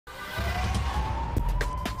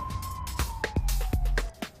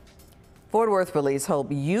Fort Worth police hope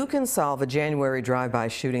you can solve a January drive-by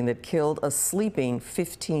shooting that killed a sleeping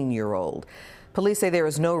 15-year-old. Police say there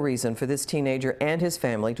is no reason for this teenager and his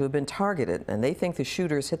family to have been targeted, and they think the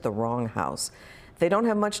shooters hit the wrong house. They don't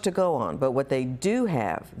have much to go on, but what they do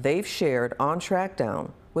have, they've shared on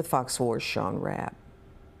Trackdown with Fox 4's Sean Rabb.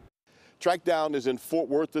 Trackdown is in Fort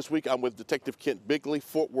Worth this week. I'm with Detective Kent Bigley,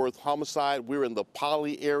 Fort Worth homicide. We're in the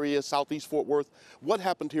Poly area, southeast Fort Worth. What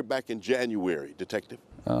happened here back in January, Detective?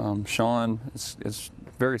 Sean, it's a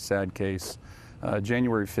very sad case.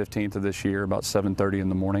 January 15th of this year, about 7:30 in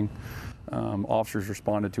the morning, officers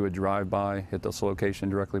responded to a drive-by at this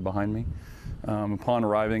location directly behind me. Upon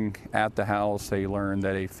arriving at the house, they learned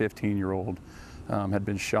that a 15-year-old had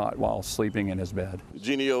been shot while sleeping in his bed.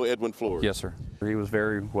 Higinio Edwin Flores. Yes, sir. He was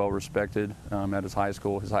very well respected at his high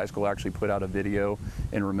school. His high school actually put out a video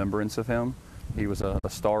in remembrance of him. He was a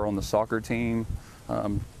star on the soccer team,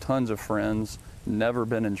 tons of friends, never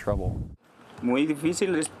been in trouble. Muy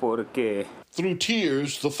difícil es porque... Through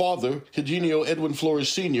tears, the father, Higinio Edwin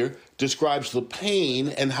Flores Sr., describes the pain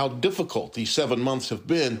and how difficult these 7 months have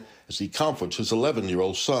been as he comforts his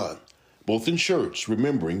 11-year-old son, both in shirts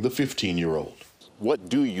remembering the 15-year-old. What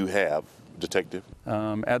do you have, Detective?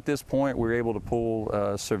 At this point, we're able to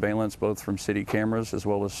pull surveillance both from city cameras as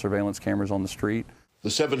well as surveillance cameras on the street. The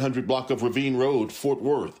 700 block of Ravine Road, Fort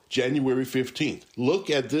Worth, January 15th. Look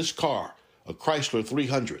at this car, a Chrysler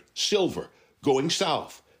 300, silver, going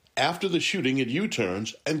south. After the shooting, it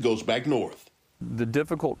U-turns and goes back north. The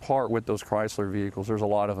difficult part with those Chrysler vehicles, there's a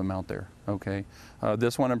lot of them out there, okay?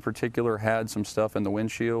 This one in particular had some stuff in the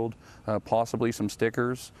windshield, possibly some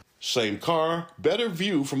stickers. Same car, better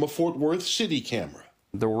view from a Fort Worth city camera.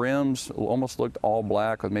 The rims almost looked all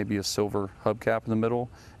black with maybe a silver hubcap in the middle,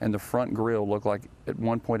 and the front grille looked like at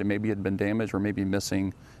one point it maybe had been damaged or maybe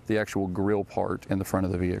missing the actual grille part in the front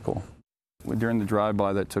of the vehicle. During the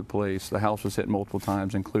drive-by that took place, the house was hit multiple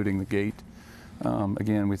times, including the gate.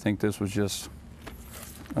 Again, we think this was just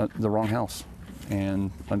the wrong house,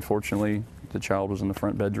 and unfortunately the child was in the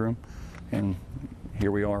front bedroom, and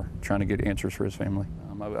here we are trying to get answers for his family.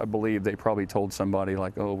 I believe they probably told somebody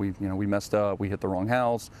like, oh, we messed up, we hit the wrong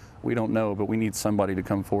house. We don't know, but we need somebody to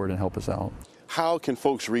come forward and help us out. How can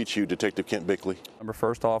folks reach you, Detective Kent Bigley?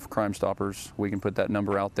 First off, Crime Stoppers. We can put that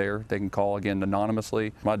number out there. They can call, again,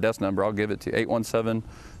 anonymously. My desk number, I'll give it to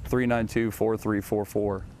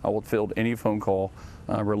 817-392-4344. I will field any phone call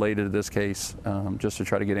related to this case just to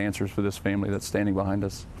try to get answers for this family that's standing behind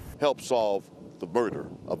us. Help solve the murder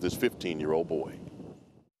of this 15-year-old boy.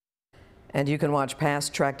 And you can watch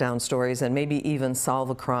past Trackdown stories and maybe even solve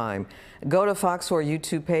a crime. Go to Fox 4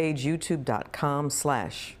 YouTube page,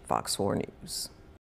 youtube.com/Fox 4 News.